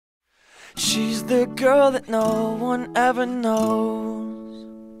She's the girl that no one ever knows.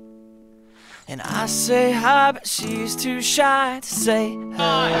 And I say hi, but she's too shy to say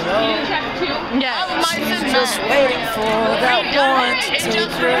hello. Yeah, she's just waiting for that one to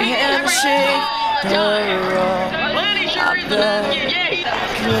take her hand and shake her off. I bet I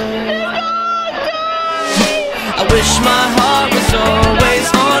could. I wish my heart was always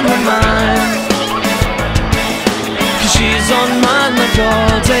on her mind, 'cause she's on mine like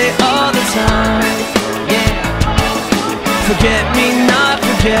all day, all the time. Yeah. Forget me not,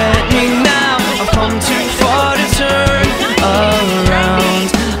 forget me now. I've come too far to turn around.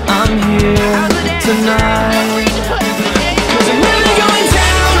 I'm here tonight. 'Cause I'm never going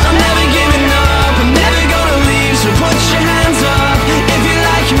down, I'm never giving up, I'm never gonna leave, so put your hands up. If you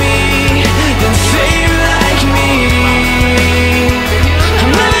like me, then say you like me.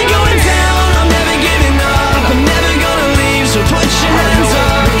 I'm never going down, I'm never giving up, I'm never gonna leave, so put your hands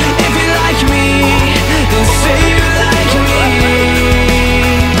up. If you like me, then say you like me.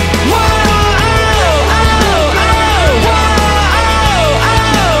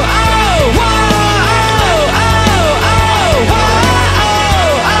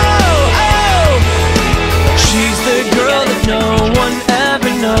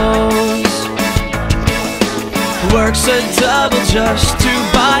 Works a double just to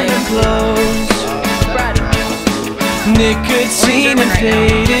buy her clothes. Nicotine and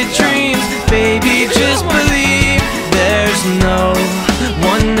faded dreams. Baby, just believe there's no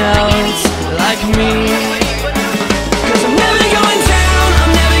one else like me. 'Cause I'm never going down,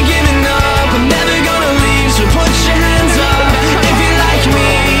 I'm never giving up, I'm never gonna leave, so put your hands up. If you like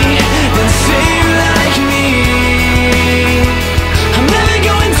me, then say you like me. I'm never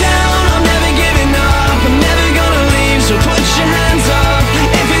going down, I'm never giving up, I'm never gonna leave, so put your hands up.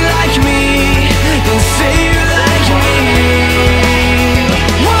 If you like me, then say you like me.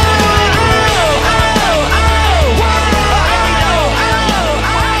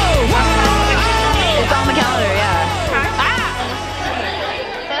 it's on the calendar, yeah.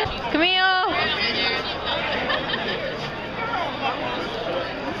 Camille!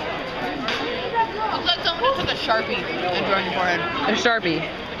 Looks like someone took a Sharpie and drew on your forehead. A Sharpie.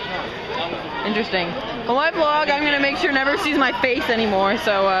 Interesting. On my vlog, I'm gonna make sure never sees my face anymore,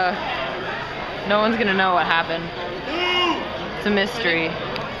 so no one's gonna know what happened. It's a mystery.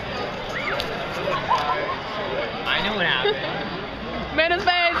 I know what happened. Amanda's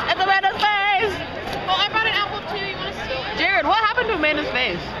face! It's Amanda's face! Oh, I brought an envelope too. You want to see it? Jared, what happened to Amanda's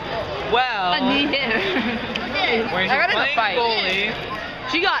face? Well, Okay. when I you're got in a playing fight. goalie,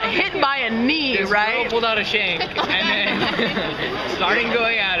 She got hit by a knee, this right? girl pulled out a shank and then started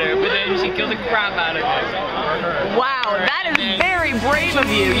going at her, but then she killed the crap out of it. Wow, that is very brave of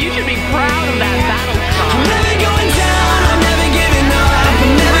you. You should be proud of that battle I'm song. never going down, I'm never giving up,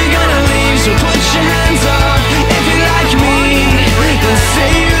 I'm never gonna leave, so put your hands up. If you like me, then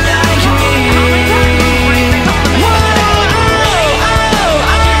say you like me.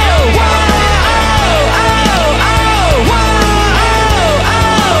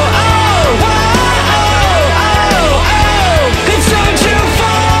 It's time to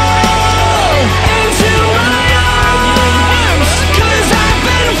fall into my arms, 'cause I've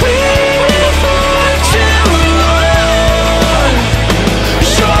been waiting for too long.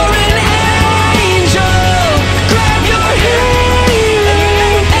 You're an angel, grab your hand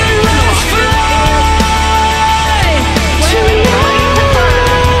and let's fly tonight.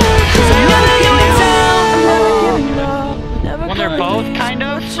 'Cause I'm never going down, never giving up, never When they're both kind of.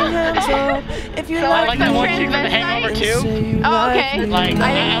 if you So I like the one she's from The Hangover too. Oh, okay. Like,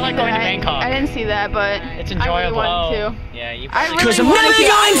 I like going to I Bangkok. didn't see that, but It's I enjoyable. really wanted to. Yeah, you I probably really 'Cause I'm wanna never see-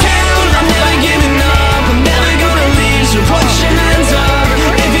 going down, I'm never giving up, I'm never gonna leave, so put your